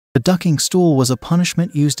The ducking stool was a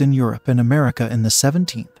punishment used in Europe and America in the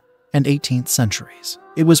 17th and 18th centuries.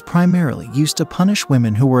 It was primarily used to punish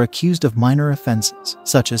women who were accused of minor offenses,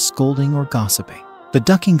 such as scolding or gossiping. The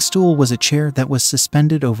ducking stool was a chair that was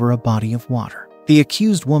suspended over a body of water. The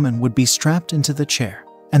accused woman would be strapped into the chair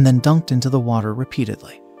and then dunked into the water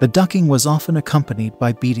repeatedly. The ducking was often accompanied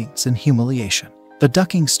by beatings and humiliation. The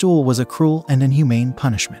ducking stool was a cruel and inhumane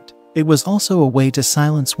punishment. It was also a way to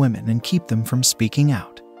silence women and keep them from speaking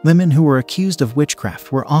out. Women who were accused of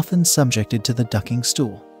witchcraft were often subjected to the ducking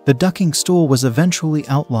stool. The ducking stool was eventually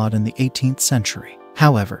outlawed in the 18th century.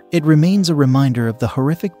 However, it remains a reminder of the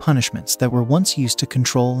horrific punishments that were once used to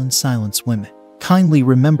control and silence women. Kindly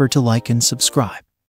remember to like and subscribe.